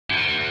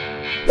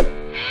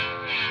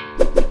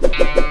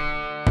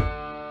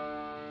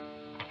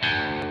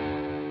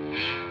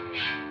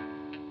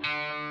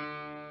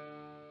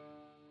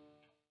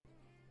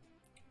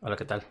Hola,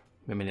 ¿qué tal?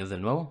 Bienvenidos de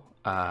nuevo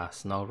a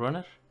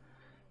SnowRunner.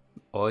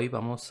 Hoy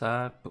vamos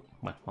a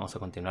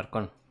continuar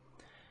con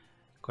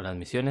las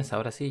misiones.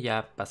 Ahora sí,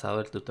 ya pasado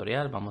el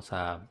tutorial, vamos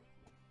a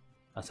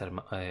hacer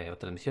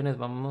otras misiones.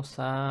 Vamos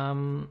a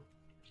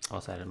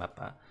ver el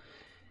mapa.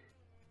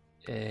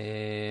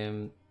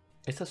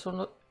 Estas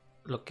son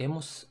lo que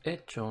hemos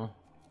hecho.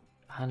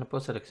 No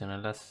puedo seleccionar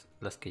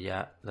las que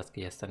ya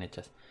están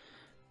hechas.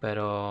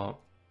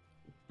 Pero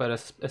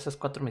esas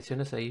 4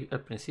 misiones ahí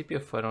al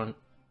principio fueron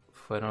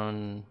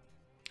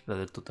las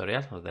del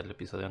tutorial, los del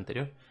episodio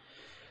anterior.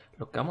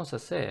 Lo que vamos a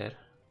hacer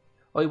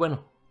hoy,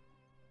 bueno,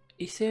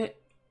 hice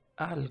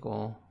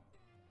algo,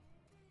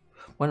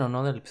 bueno,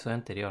 no del episodio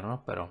anterior,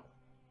 ¿no? Pero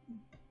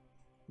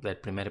del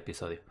primer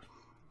episodio.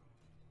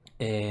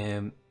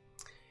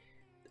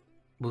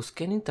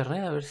 Busqué en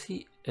internet a ver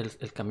si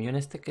el camión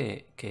este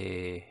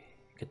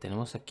que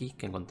tenemos aquí,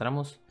 que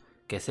encontramos,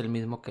 que es el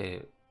mismo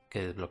que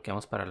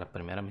desbloqueamos para la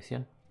primera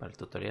misión, para el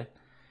tutorial.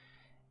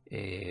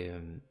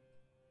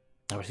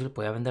 A ver si lo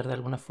podía vender de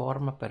alguna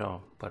forma,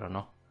 pero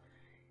no.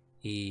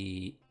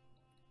 Y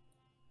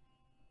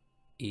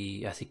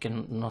así que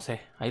no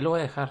sé. Ahí lo voy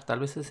a dejar. Tal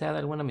vez sea de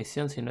alguna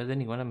misión. Si no es de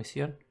ninguna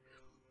misión,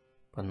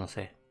 pues no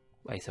sé.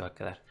 Ahí se va a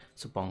quedar,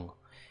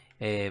 supongo.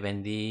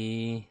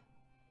 Vendí...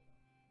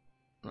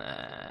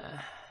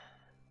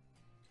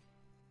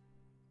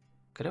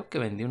 creo que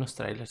vendí unos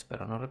trailers,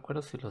 pero no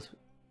recuerdo si los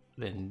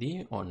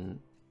vendí o no.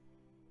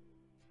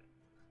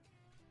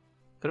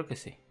 Creo que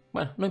sí.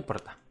 Bueno, no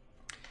importa.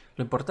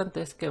 Lo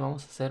importante es que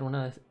vamos a hacer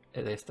una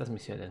de estas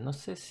misiones. No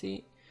sé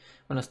si...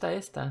 Bueno, está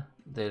esta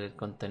del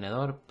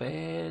contenedor,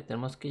 pero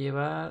tenemos que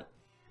llevar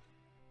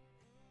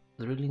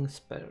drilling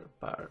spare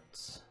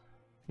parts.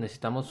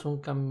 Necesitamos un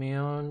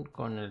camión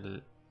con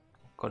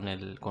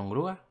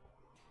grúa.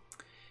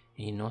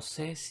 Y no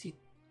sé si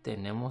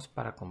tenemos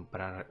para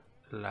comprar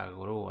la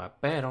grúa,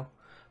 pero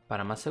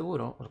para más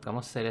seguro, lo que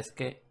vamos a hacer es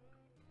que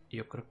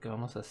yo creo que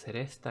vamos a hacer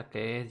esta,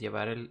 que es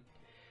llevar el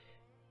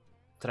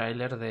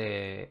tráiler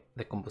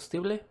de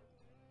combustible.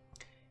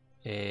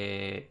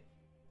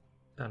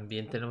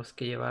 También tenemos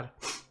que llevar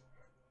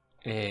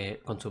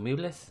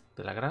consumibles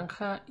de la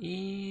granja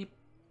y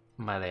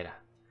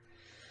madera.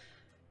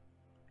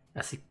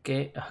 Así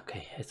que, ok,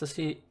 esto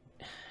sí,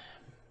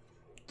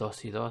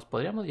 2 y 2.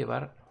 Podríamos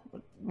llevar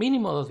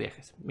mínimo 2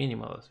 viajes.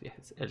 Mínimo 2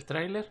 viajes. El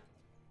tráiler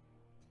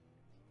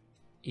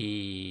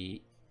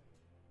y...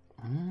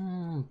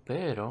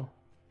 pero...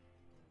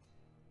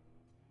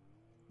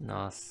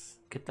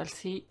 ¿Qué tal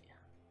si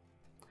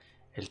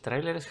el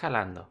tráiler es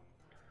jalando?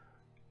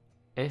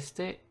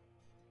 Este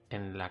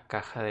en la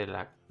caja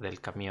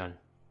del camión.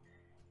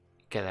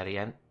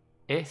 Quedarían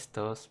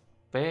estos,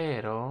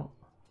 pero...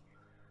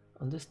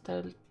 ¿Dónde está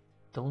el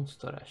down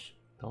storage?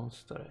 Down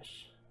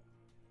storage.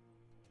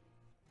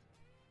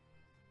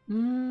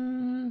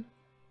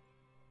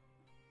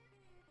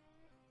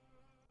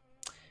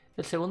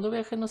 El segundo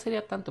viaje no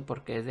sería tanto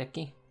porque es de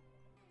aquí.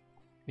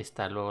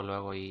 Está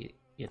luego y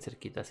en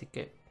cerquita, así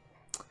que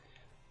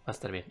va a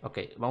estar bien. Ok,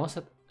 vamos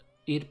a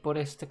ir por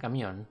este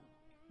camión.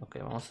 Ok,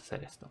 vamos a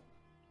hacer esto.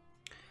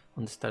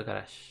 ¿Dónde está el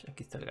garage?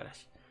 Aquí está el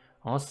garage.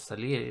 Vamos a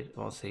salir,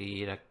 vamos a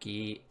ir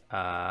aquí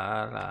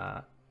a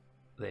la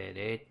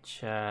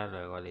derecha,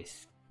 luego a la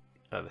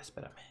izquierda. A ver,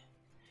 espérame.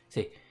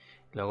 Sí,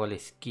 luego a la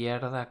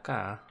izquierda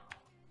acá.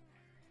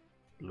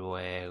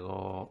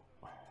 Luego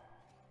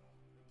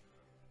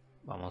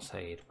vamos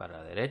a ir para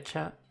la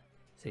derecha.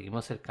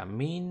 Seguimos el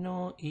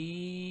camino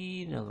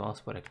y nos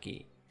vamos por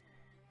aquí.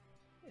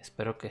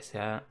 Espero que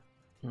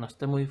no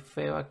esté muy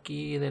feo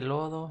aquí de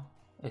lodo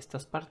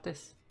estas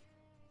partes.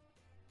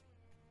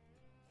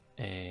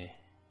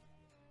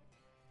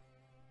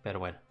 Pero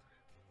bueno,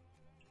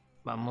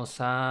 vamos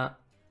a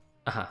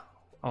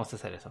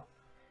hacer eso.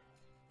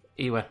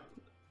 Y bueno,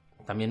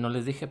 también no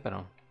les dije,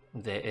 pero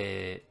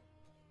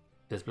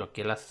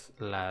desbloqueé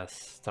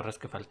las torres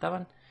que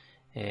faltaban.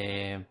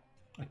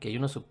 Aquí hay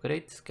unos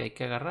upgrades que hay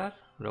que agarrar.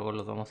 Luego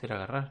los vamos a ir a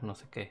agarrar, no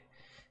sé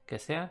qué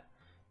sea.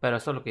 Pero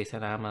eso es lo que hice,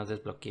 nada más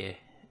desbloqueé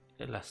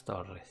las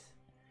torres.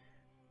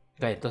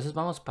 Ok, entonces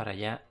vamos para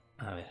allá.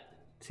 A ver,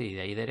 sí,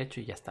 de ahí derecho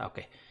y ya está, ok.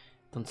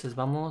 Entonces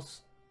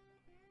vamos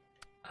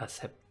a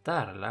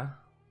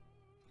aceptarla.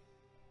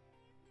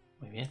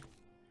 Muy bien.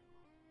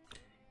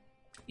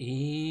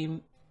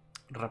 Y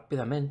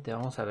rápidamente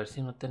vamos a ver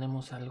si no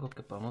tenemos algo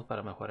que podamos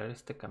para mejorar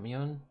este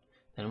camión.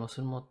 Tenemos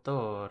un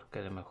motor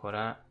que le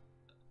mejora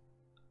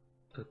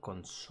el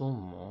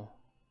consumo,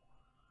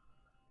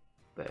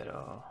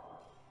 pero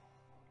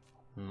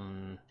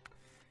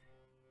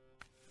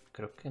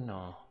creo que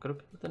no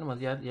tenemos.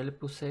 Ya le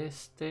puse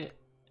este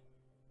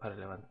para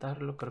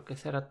levantarlo. Creo que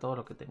ese era todo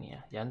lo que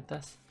tenía.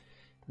 Llantas,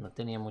 no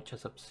tenía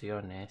muchas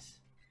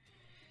opciones.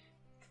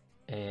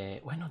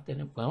 Bueno,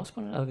 podemos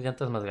poner las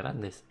llantas más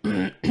grandes.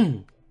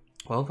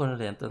 Podemos poner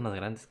llantas más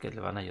grandes que le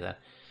van a ayudar,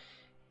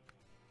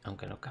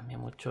 aunque no cambia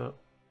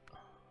mucho.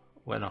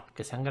 Bueno,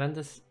 que sean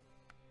grandes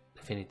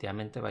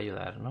definitivamente va a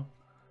ayudar, ¿no?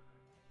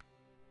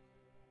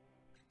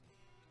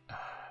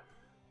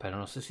 Pero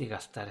no sé si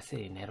gastar ese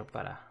dinero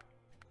para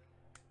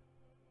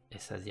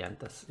esas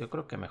llantas. Yo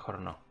creo que mejor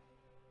no.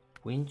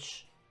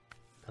 Winch.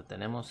 Lo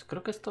tenemos.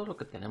 Creo que es todo lo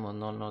que tenemos.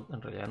 No,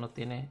 en realidad no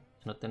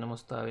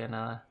tenemos todavía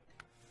nada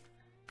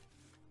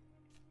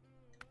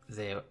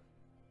de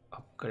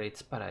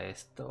upgrades para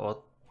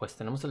esto. Pues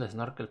tenemos el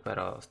snorkel,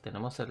 pero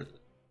tenemos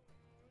el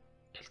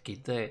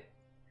kit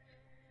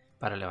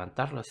para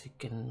levantarlo. Así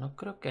que no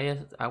creo que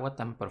haya agua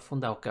tan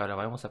profunda o que ahora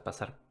vamos a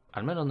pasar.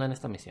 Al menos no en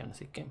esta misión.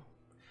 Así que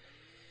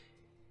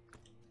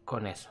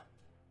con eso.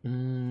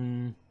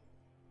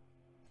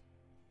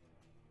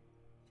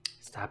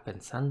 Estaba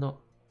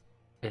pensando.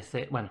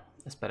 Bueno,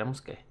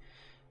 esperemos que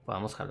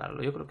podamos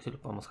jalarlo. Yo creo que sí lo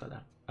podemos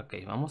jalar. Ok,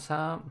 vamos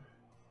a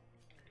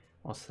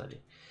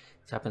salir.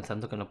 Estaba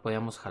pensando que no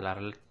podíamos jalar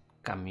el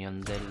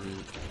camión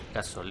del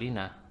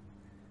gasolina.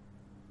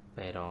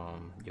 Pero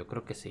yo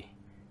creo que sí.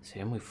 Se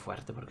ve muy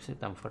fuerte. ¿Por qué se ve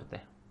tan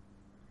fuerte?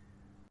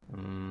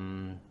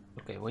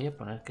 Ok, voy a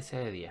poner que sea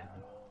de día.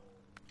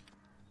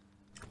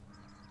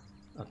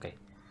 Ok.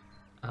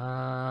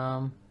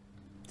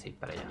 Sí,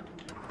 para allá.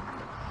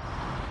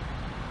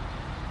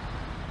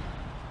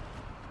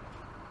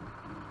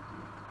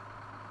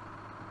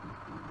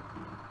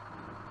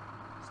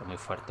 Está muy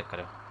fuerte,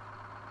 creo.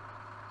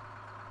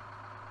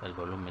 El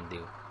volumen,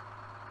 digo.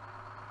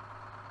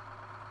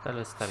 Tal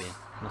vez está bien,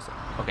 no sé.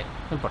 Ok,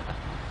 no importa.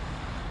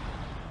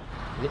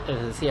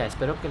 Les decía,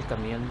 espero que el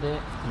camión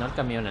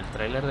el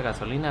tráiler de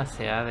gasolina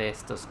sea de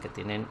estos que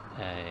tienen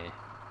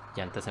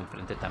llantas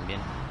enfrente también.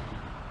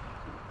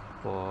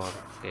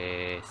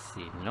 Porque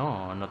si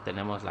no, no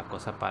tenemos la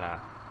cosa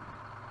para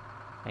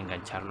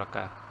engancharlo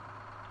acá.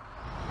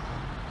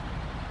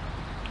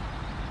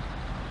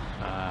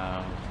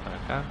 Vamos para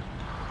acá.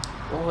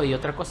 Oh, y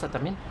otra cosa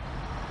también.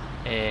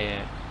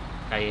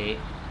 Ahí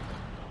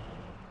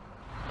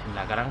en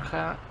la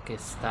granja que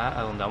está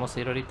a donde vamos a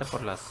ir ahorita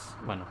por las...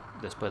 Bueno,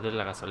 después de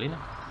la gasolina.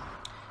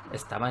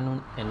 Estaba en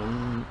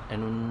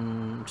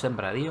un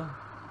sembradío.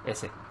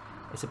 Ese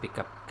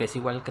pickup, que es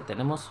igual que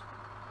tenemos.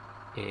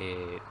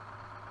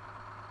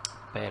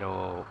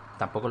 Pero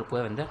tampoco lo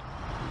pude vender.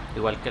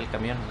 Igual que el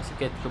camión. Así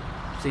que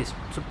sí,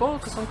 supongo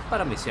que son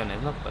para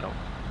misiones, ¿no? Pero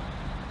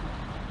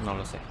no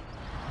lo sé.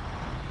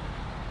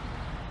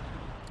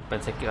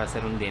 Pensé que iba a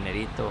ser un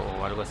dinerito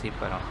o algo así,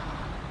 pero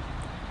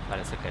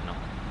parece que no.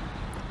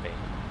 Okay.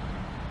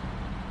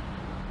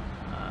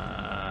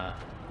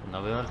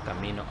 No veo el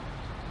camino.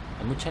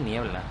 Hay mucha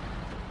niebla.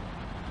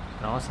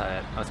 Pero vamos a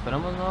ver.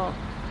 Esperamos no.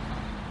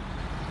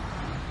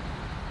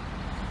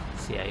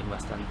 Sí, hay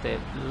bastante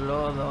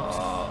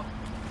lodo.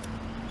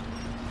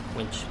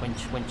 Winch.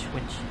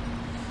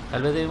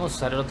 Tal vez debemos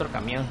usar el otro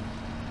camión.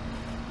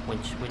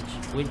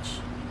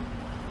 Winch.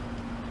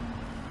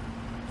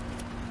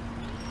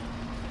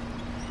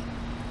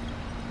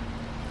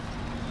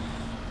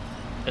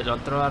 El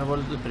otro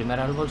árbol, el primer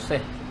árbol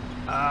Sal.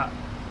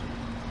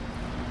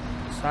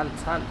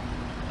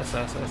 Eso.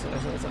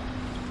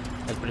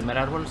 El primer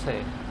árbol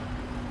se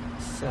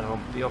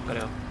rompió,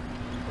 creo.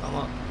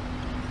 Vamos.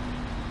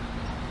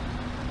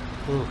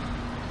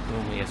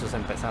 Y eso es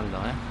empezando,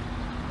 Ok.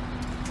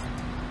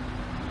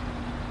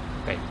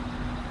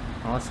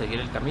 Vamos a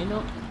seguir el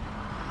camino.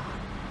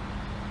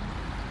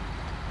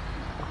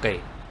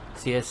 Ok.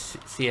 Sí es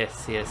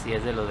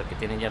de los de que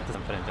tienen llantas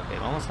enfrente. Ok,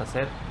 vamos a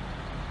hacer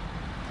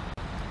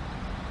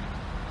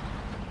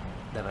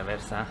de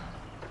reversa.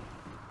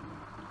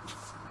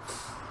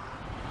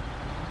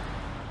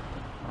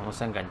 Vamos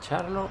a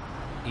engancharlo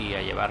y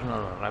a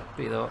llevárnoslo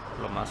rápido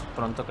lo más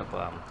pronto que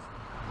podamos.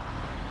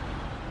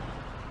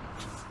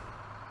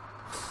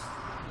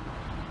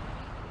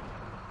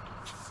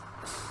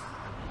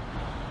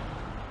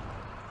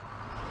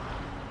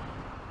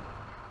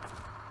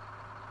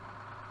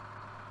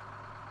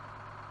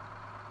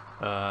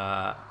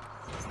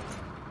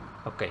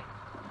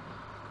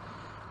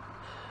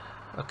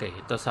 Ok,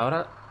 entonces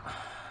ahora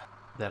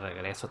de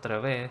regreso otra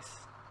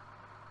vez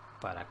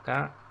para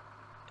acá,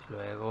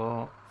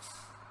 luego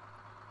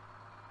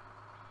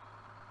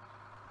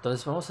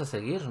entonces vamos a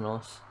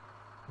seguirnos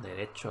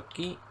derecho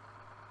aquí.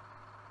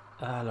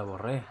 Lo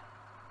borré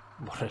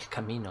el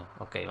camino.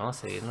 Ok, vamos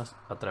a seguirnos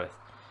otra vez.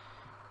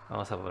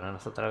 Vamos a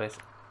ponernos otra vez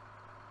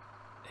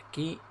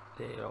aquí,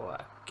 luego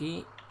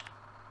aquí,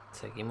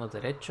 seguimos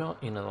derecho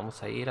y nos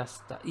vamos a ir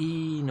hasta...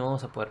 Y no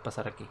vamos a poder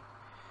pasar aquí.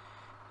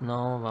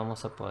 No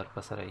vamos a poder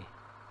pasar ahí.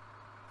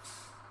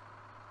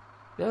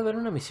 Debe haber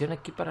una misión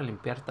aquí para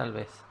limpiar, tal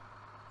vez.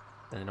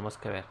 Tendremos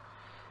que ver.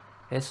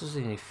 Eso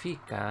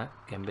significa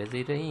que en vez de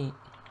ir ahí,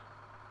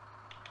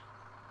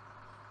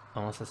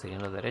 vamos a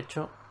seguirnos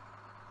derecho.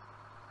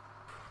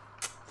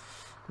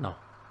 No.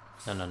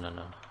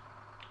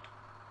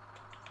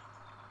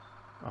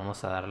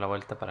 Vamos a dar la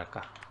vuelta para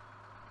acá.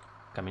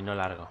 Camino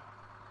largo.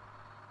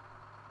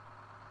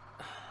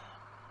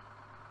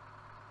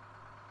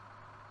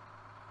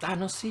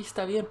 No, sí,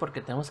 está bien,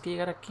 porque tenemos que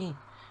llegar aquí.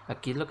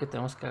 Aquí es lo que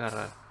tenemos que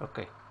agarrar. Ok,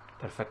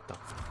 perfecto.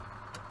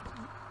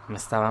 Me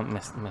estaba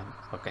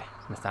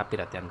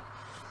pirateando.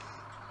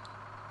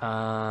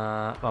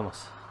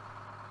 Vamos.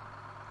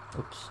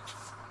 Ups.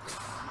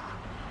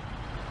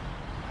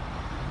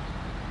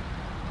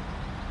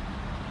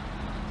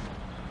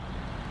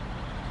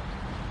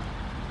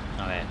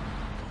 A ver.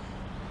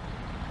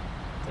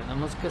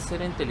 Tenemos que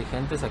ser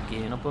inteligentes aquí.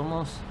 No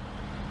podemos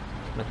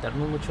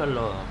meternos mucho al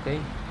lodo, ¿ok?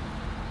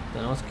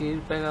 Tenemos que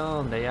ir pegado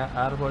donde haya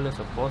árboles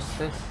o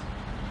postes.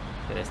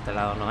 Que de este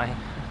lado no hay.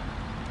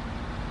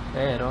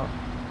 Pero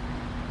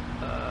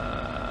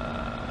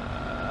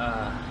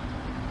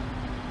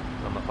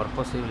lo mejor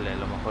posible,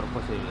 lo mejor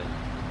posible.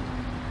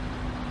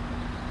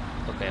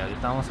 Ok,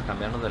 ahorita vamos a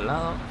cambiarnos de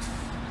lado.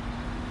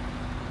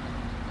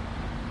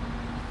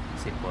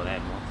 Si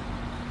podemos.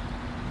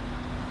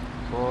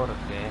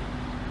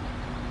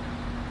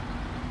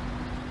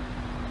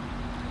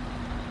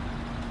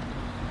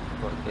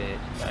 Porque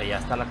allá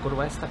está la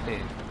curva esta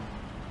que...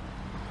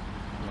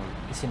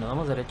 Y si nos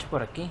vamos derecho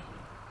por aquí.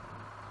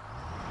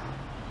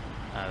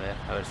 A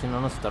ver si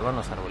no nos estorban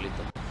los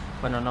arbolitos.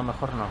 Bueno, no,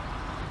 mejor no.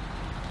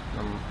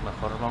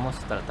 Mejor vamos a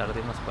tratar de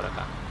irnos por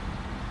acá.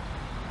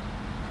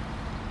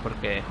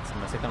 Porque se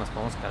me hace que nos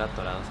podemos quedar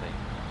atorados ahí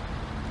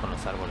con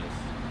los árboles.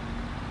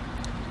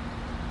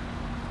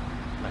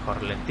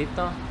 Mejor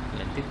lentito,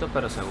 lentito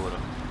pero seguro.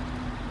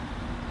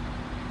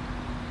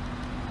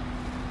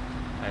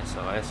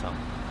 Eso.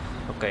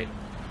 Ok.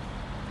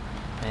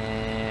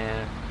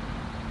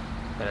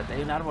 Espérate,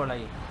 hay un árbol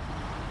ahí.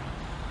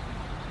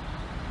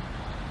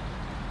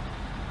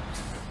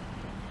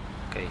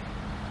 Ok.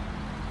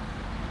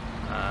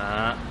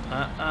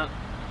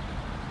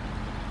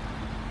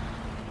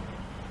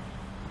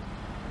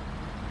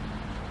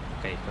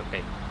 Ok.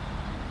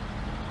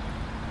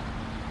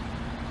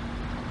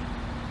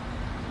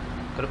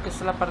 Creo que esta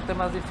es la parte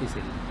más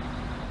difícil.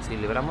 Si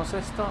libramos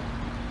esto,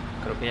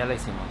 creo que ya la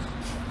hicimos.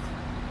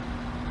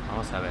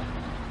 Vamos a ver.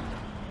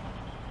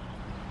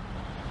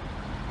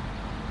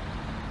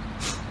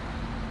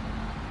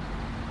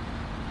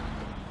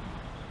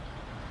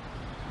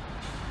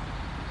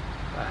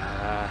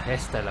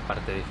 Esta es la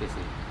parte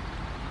difícil.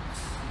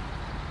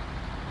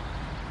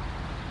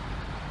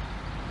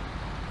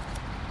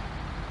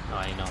 No,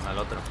 ahí no, al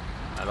otro.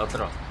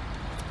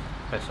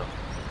 Eso.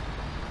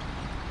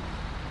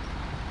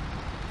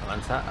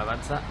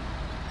 Avanza.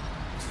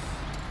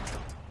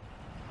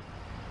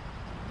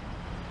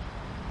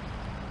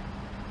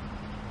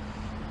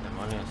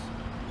 Demonios.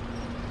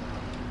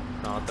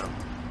 No, otro.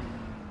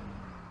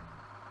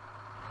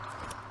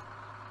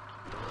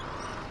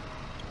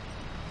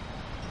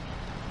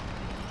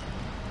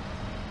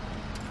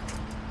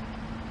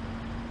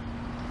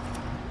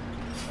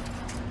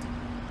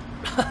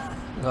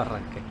 Lo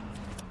arranqué.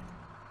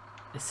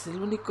 Es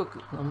el único que...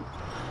 No...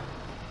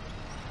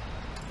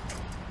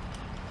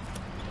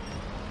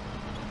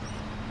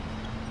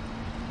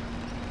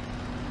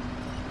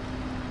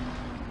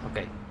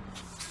 Ok.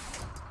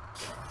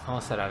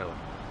 Vamos a hacer algo.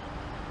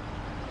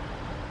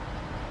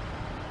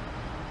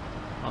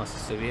 Vamos,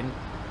 estoy bien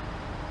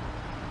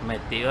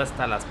metido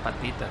hasta las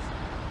patitas.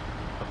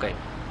 Ok.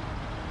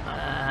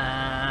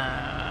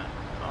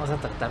 Vamos a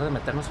tratar de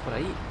meternos por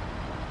ahí.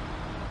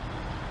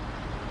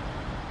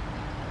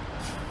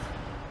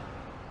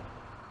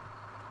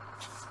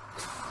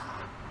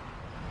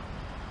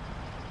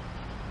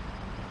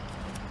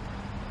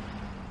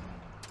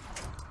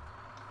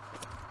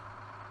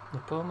 ¿No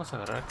podemos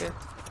agarrar qué?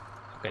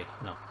 Ok,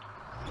 no.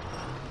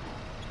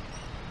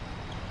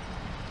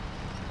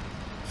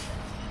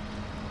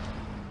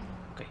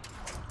 Ok.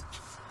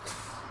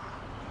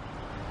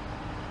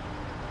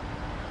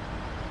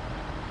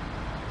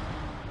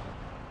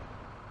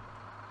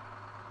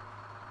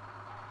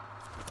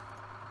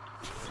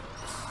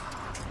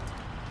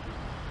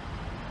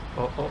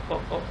 Oh.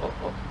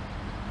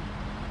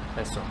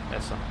 Eso,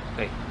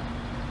 ok.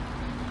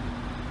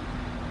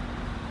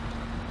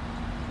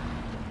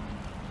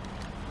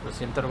 Lo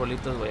siento,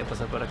 arbolitos, voy a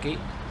pasar por aquí.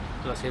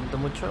 Lo siento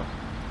mucho.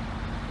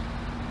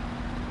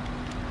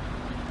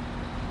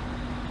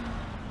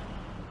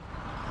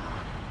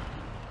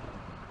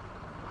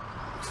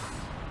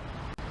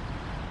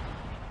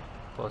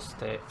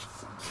 Poste.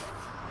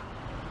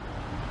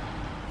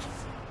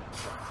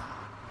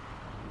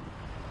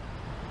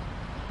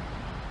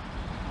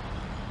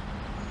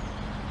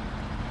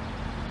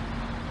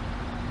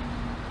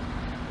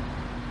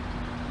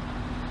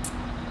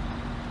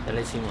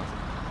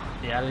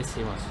 Ya lo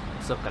hicimos,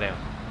 eso creo.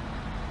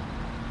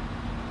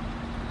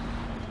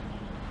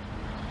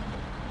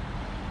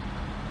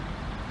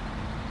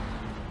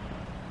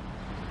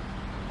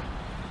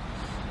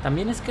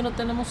 También es que no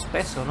tenemos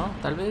peso, ¿no?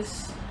 Tal vez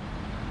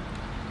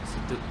si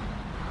tú...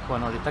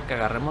 Bueno, ahorita que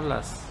agarremos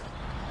las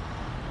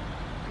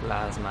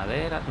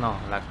maderas, no,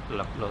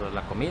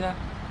 la comida,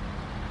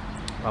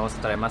 vamos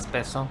a traer más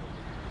peso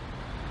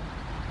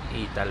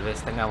y tal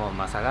vez tengamos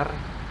más agarre.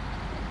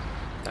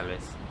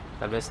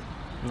 Tal vez,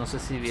 no sé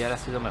si hubiera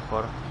sido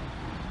mejor.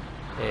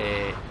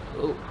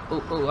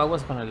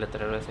 Aguas con el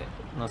letrero ese.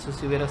 No sé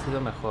si hubiera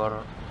sido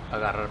mejor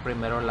agarrar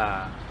primero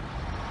la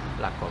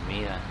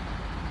comida.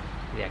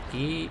 De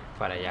aquí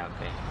para allá,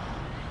 ok.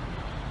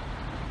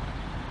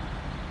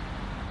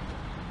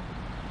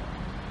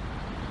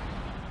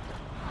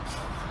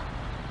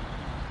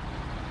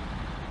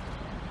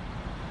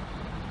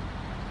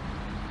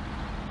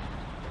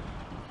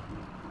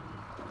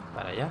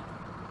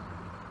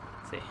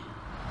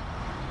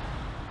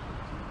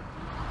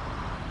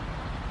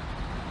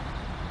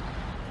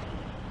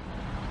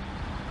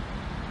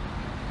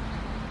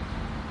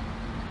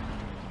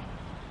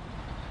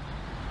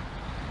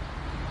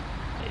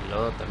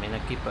 lodo también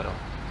aquí, pero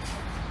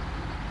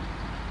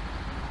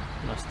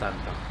no es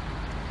tanto.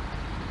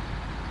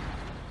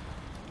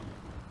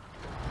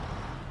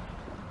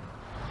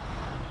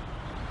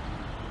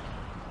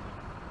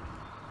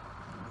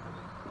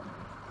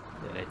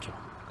 Derecho,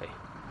 ok.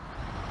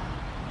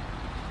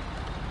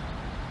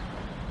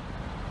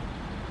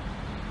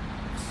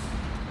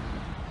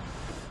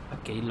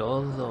 Aquí hay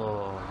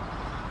lodo.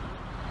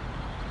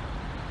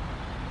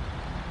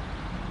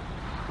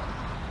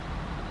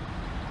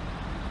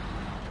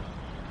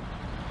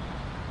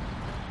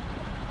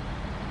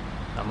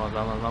 Vamos,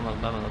 vamos,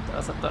 vamos, vamos, no te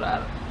vas a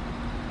atorar.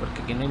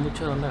 Porque aquí no hay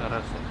mucho donde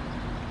agarrarse.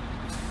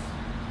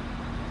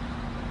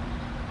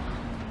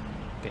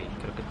 Ok,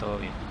 creo que todo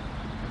bien.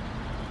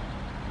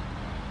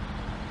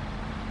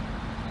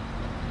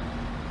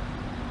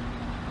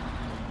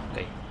 Ok,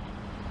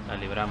 la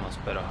libramos,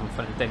 pero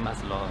enfrente hay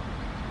más lodo.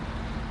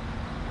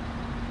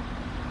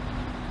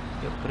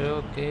 Yo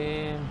creo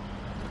que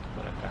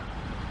por acá.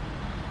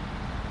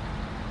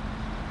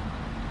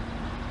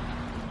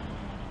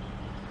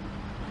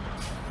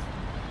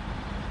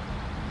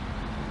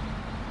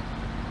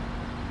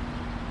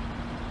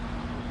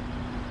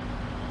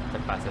 No te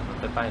pases, no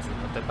te pases,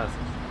 no te pases.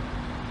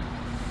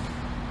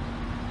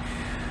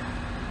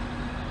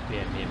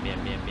 Bien, bien,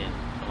 bien, bien, bien.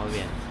 Vamos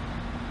bien.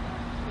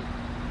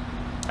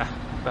 Ah,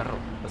 un perro.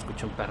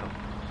 Escuché un perro.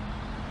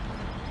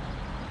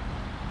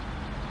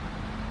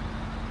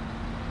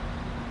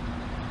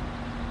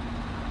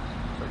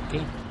 Aquí.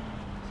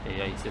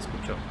 Sí, ahí se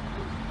escuchó.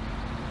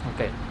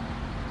 Ok.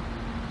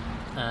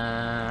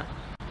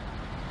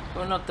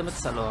 Bueno, no te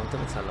metes al lodo, no te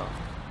metes al lodo.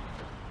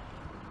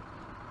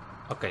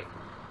 Ok.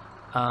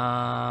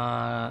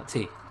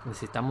 Sí,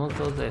 necesitamos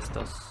 2 de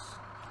estos.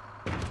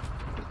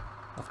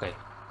 Ok.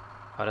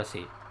 Ahora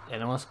sí.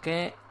 Tenemos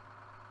que...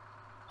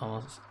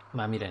 Vamos...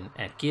 miren,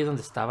 aquí es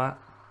donde estaba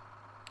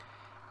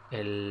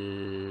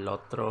el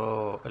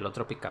otro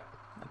pickup.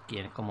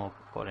 Aquí como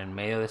por en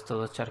medio de estos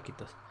 2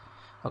 charquitos.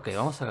 Ok,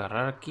 vamos a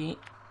agarrar aquí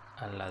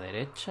a la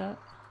derecha.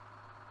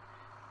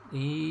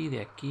 Y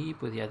de aquí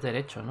pues ya es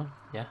derecho, ¿no?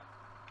 Ya.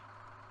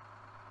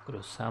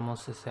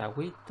 Cruzamos ese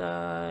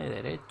agüita,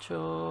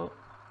 derecho.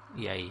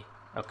 Y ahí.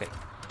 Ok.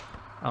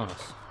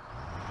 Vámonos.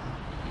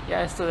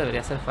 Ya esto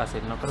debería ser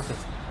fácil, no creo que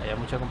haya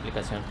mucha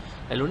complicación.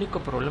 El único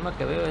problema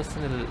que veo es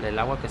el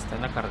agua que está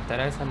en la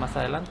carretera esa más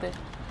adelante.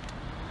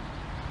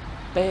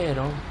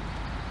 Pero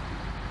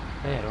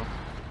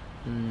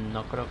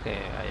no creo que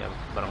haya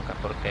bronca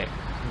porque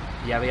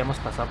ya habíamos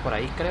pasado por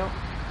ahí, creo.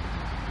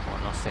 O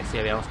no sé si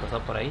habíamos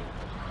pasado por ahí.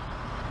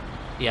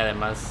 Y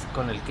además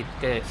con el kit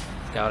que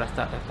ahora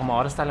está, como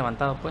ahora está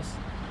levantado, pues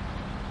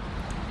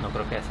no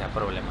creo que sea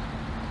problema.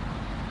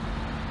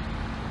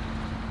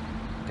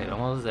 Ok,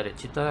 vamos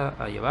derechito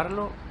a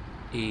llevarlo.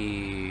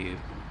 Y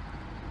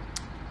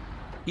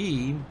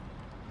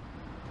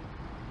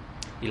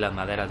las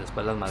maderas,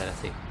 después las maderas,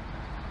 sí.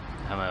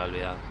 Ya me había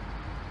olvidado.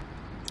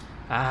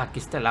 Ah, aquí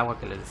está el agua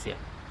que les decía.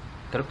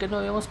 Creo que no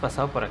habíamos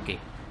pasado por aquí.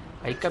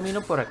 Hay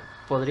camino por aquí.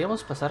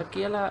 Podríamos pasar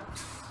aquí a la...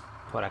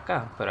 por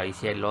acá, pero ahí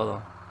sí hay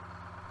lodo.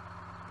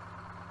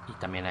 Y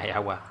también hay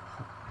agua.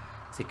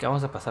 Así que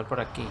vamos a pasar por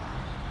aquí.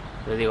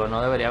 Les digo,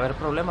 no debería haber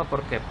problema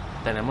porque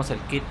tenemos el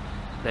kit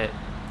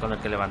con el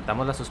que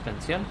levantamos la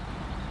suspensión.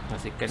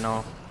 Así que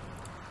no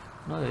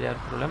debería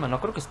haber problema. No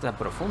creo que esté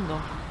profundo.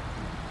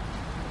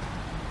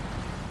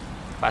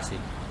 Fácil.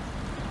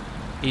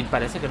 Y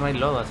parece que no hay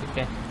lodo, así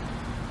que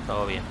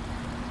todo bien.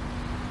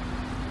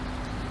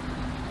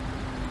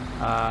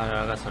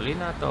 La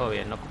gasolina, todo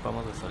bien. No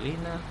ocupamos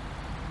gasolina.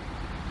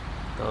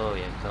 Todo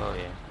bien, todo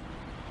bien.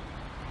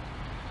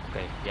 Ok,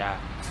 ya.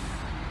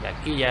 De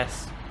aquí ya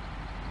es.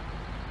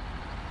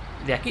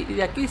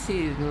 De aquí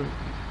si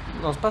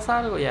nos pasa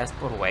algo ya es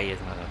por güeyes,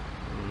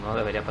 no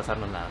debería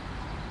pasarnos nada.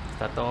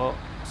 Está todo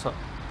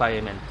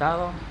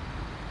pavimentado,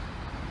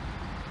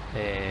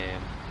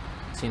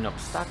 sin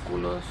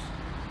obstáculos,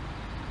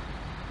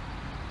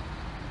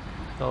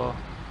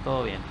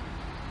 todo bien.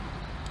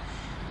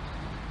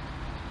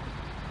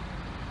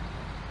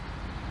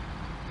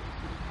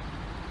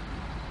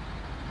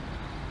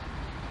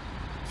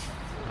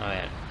 A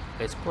ver,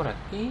 es por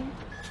aquí.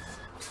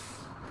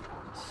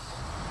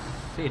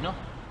 Sí, ¿no?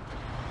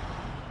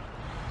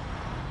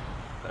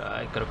 Pero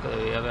ay, creo que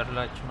debía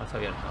haberlo hecho más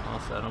abierto.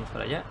 Vamos a darnos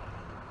para allá.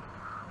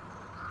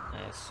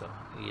 Eso,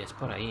 y es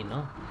por ahí, ¿no?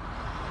 Okay.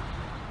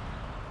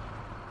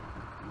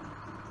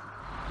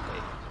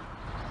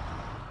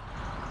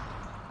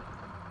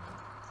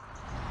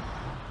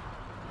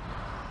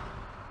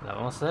 ¿La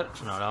vamos a hacer?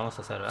 No, la vamos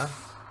a hacer, ¿verdad?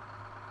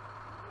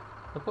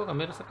 ¿No puedo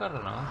cambiar ese carro?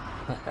 No.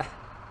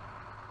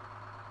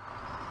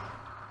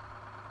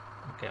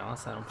 Ok,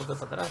 vamos a dar un poco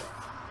para atrás.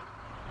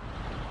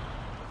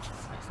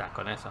 Ahí está,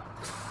 con eso.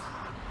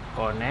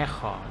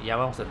 Conejo, ya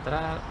vamos a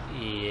entrar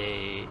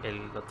y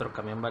el otro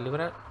camión va a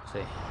librar. Sí.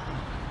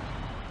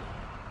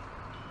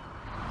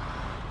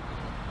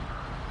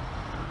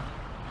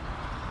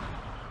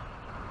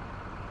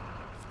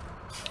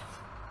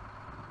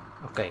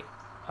 Ok,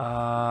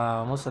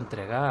 vamos a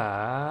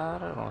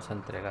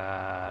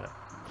entregar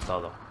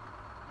todo.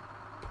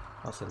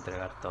 Vamos a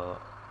entregar todo.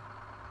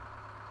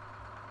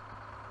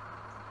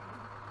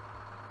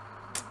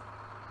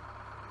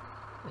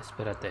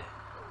 Espérate.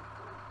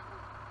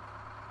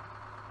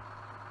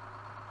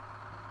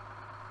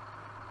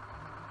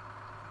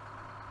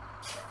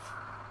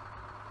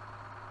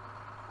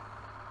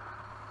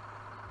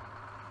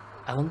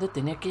 ¿A dónde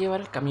tenía que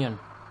llevar el camión?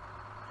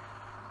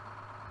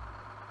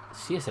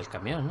 Sí es el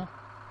camión, ¿no?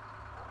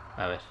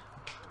 A ver.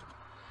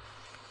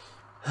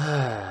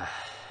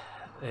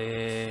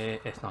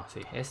 No,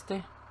 sí,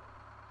 este.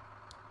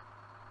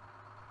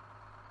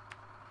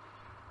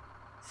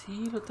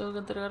 Sí, lo tengo que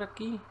entregar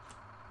aquí.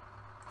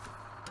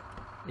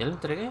 ¿Ya lo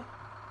entregué?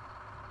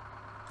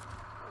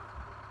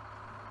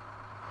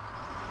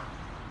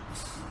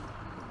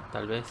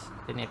 Tal vez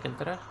tenía que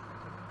entrar.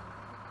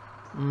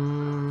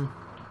 No.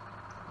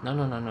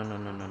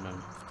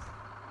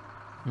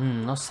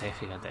 No sé,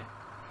 fíjate.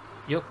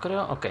 Yo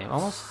creo... Ok,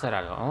 vamos a hacer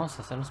algo. Vamos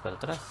a hacernos para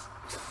atrás.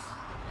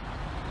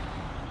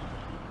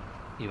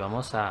 Y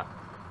vamos a...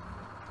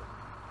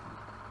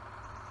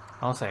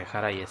 Vamos a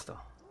dejar ahí esto.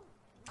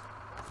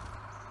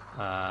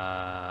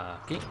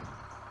 Aquí.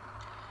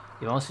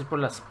 Y vamos a ir por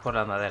las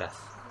maderas.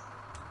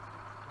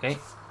 Ok.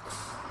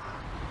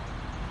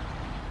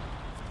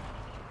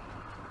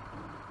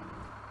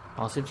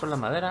 Vamos a ir por la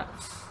madera.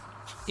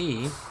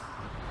 Y...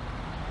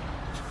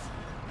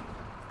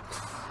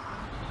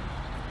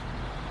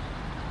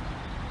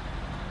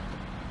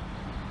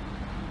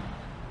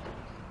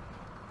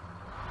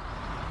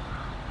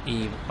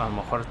 a lo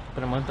mejor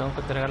primero tengo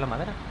que entregar la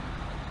madera.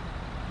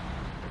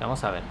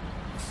 Vamos a ver.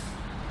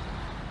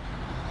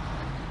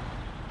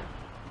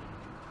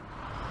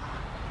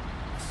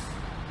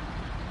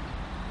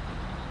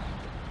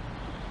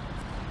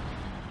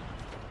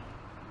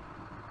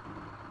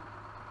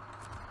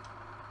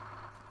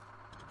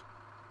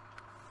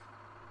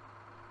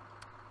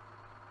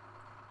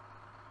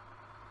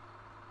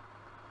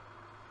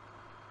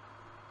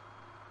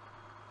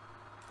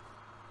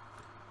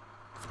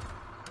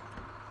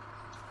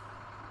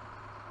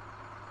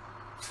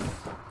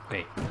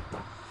 Ok.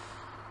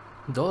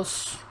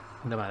 2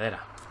 de madera.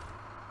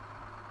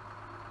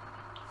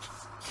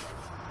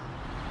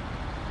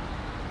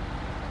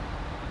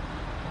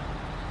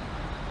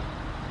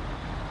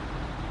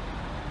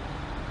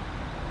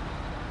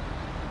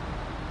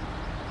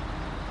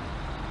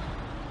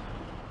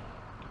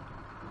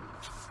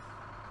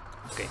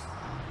 Ok,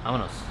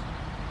 vámonos.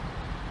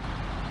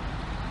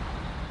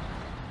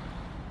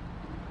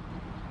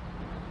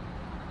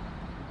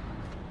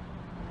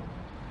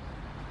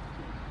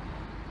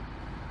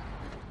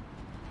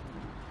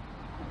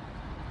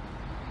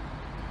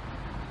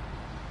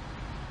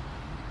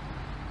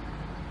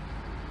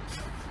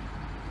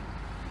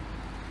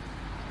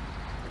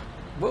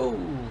 ¡Wow!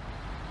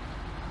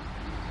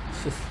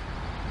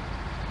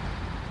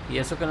 Y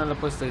eso que no le he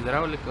puesto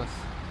hidráulicos.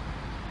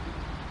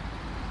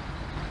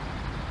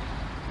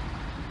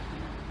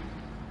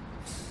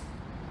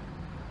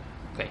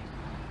 Ok.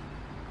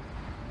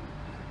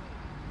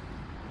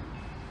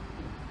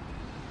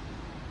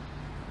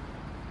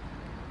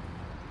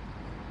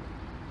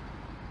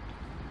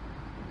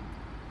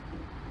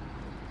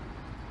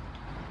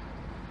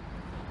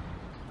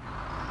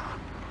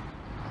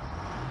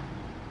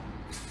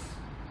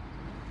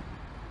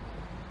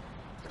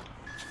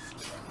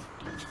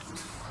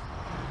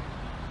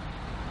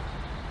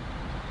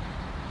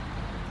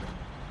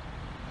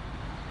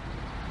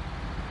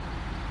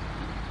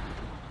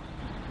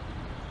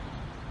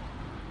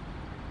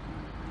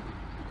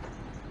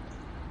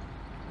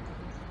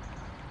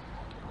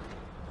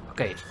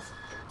 Ok.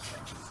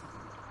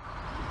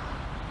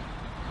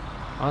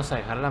 Vamos a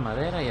dejar la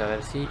madera y a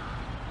ver si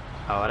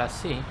ahora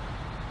sí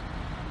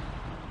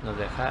nos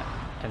deja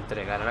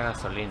entregar la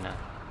gasolina.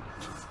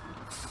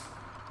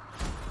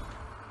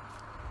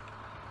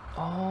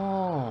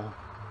 Oh.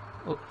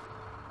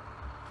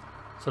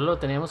 Solo lo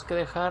teníamos que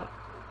dejar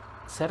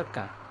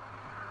cerca.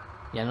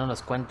 Ya no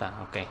nos cuenta.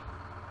 Ok.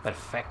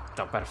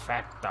 Perfecto,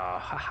 perfecto.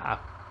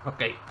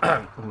 Ok.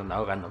 Me ando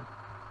ahogando.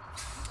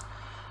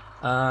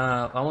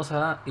 Vamos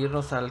a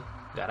irnos al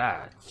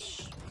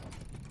garage.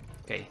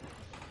 Ok.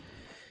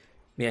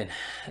 Bien.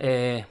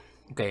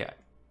 Ok.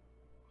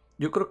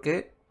 Yo creo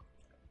que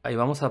ahí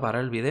vamos a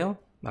parar el video.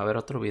 Va a haber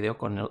otro video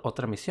con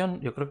otra misión.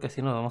 Yo creo que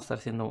así nos vamos a estar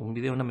haciendo un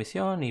video, una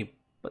misión. Y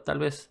tal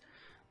vez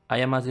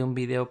haya más de un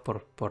video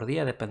por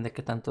día. Depende de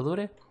qué tanto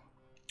dure.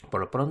 Por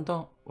lo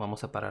pronto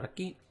vamos a parar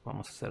aquí.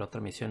 Vamos a hacer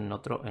otra misión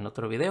en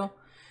otro video.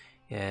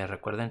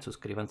 Recuerden,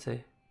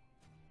 suscríbanse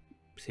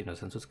si no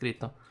se han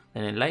suscrito.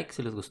 Denle like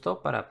si les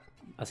gustó, para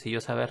así yo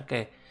saber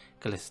que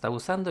les está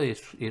gustando y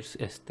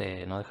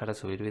no dejar de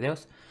subir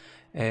videos.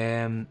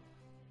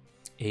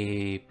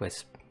 Y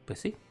pues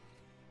sí.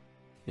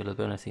 Yo los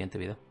veo en el siguiente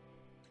video.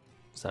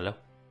 Hasta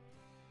luego.